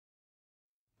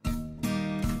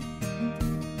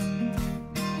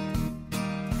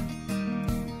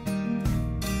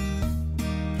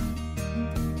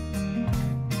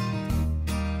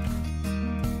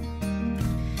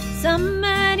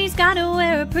Somebody's gotta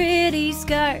wear a pretty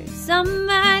skirt.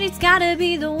 Somebody's gotta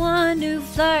be the one to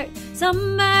flirt.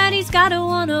 Somebody's gotta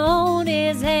wanna hold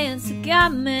his hand. So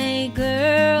God made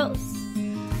girls.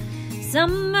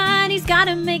 Somebody's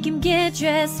gotta make him get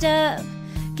dressed up,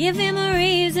 give him a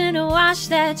reason to wash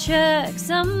that truck.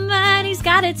 Somebody's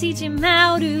gotta teach him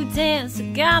how to dance. So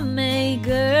God made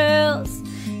girls.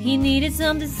 He needed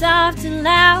something soft and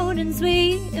loud and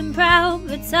sweet and proud,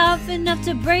 but tough enough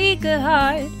to break a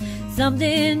heart.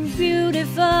 Something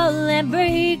beautiful and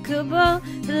breakable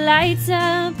that lights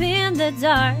up in the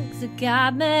dark. So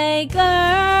God made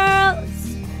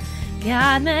girls.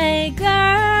 God made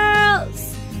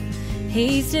girls.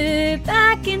 He stood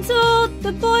back and told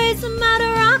the boys, I'm about to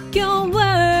rock your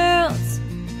world.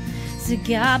 So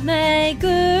God made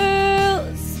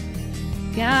girls.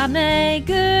 God made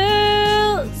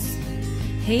girls.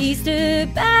 He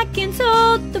stood back and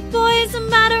told the boys, I'm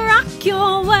about to rock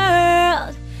your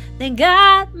world. Then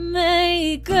God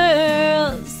made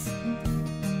girls.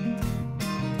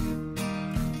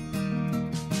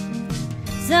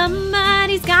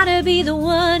 Somebody's gotta be the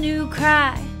one who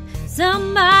cried.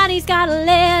 Somebody's gotta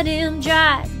let him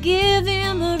drive, give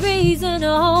him a reason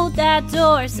to hold that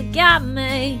door. So God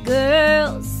made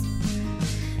girls.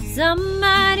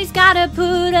 Somebody's gotta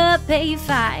put up a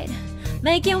fight,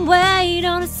 make him wait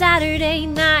on a Saturday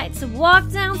night, to walk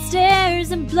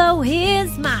downstairs and blow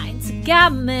his mind. So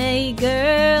God made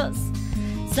girls.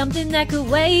 Something that could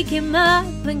wake him up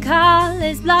and call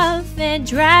his bluff and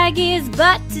drag his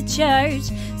butt to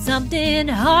church. Something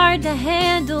hard to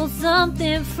handle,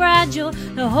 something fragile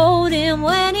to hold him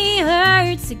when he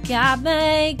hurts. So God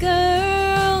made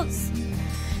girls.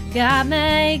 God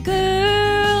made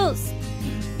girls.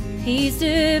 He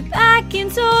stood back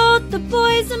and told the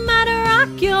boys, I'm about to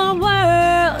rock your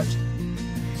world.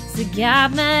 So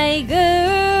God made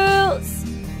girls.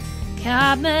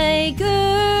 God made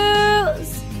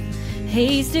girls.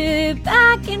 He stood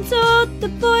back and told the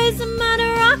boys, I'm about to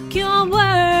rock your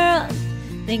world.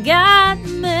 Then God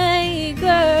made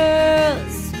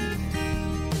girls.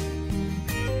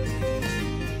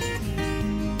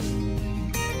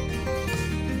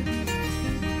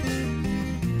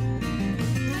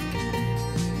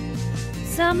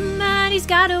 Somebody's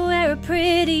gotta wear a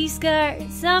pretty skirt.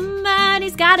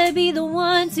 Somebody's gotta be the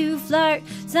one to flirt.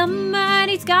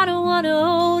 Somebody's gotta wanna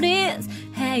hold his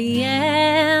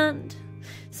hand.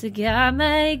 So God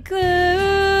made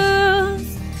girls.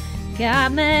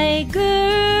 God made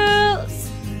girls.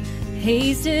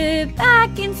 He stood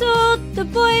back and told the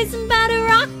boys, I'm about to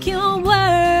rock your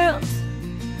world.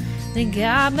 Then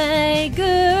God made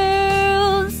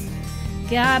girls.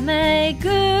 God made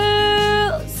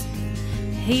girls.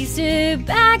 He stood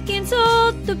back and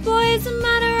told the boys, I'm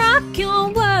about to rock your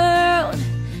world.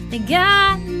 Then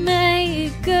God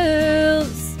made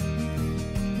girls.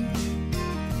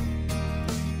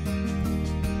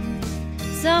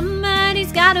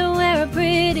 Somebody's gotta wear a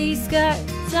pretty skirt.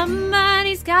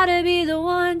 Somebody's gotta be the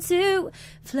one to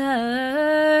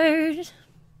flirt.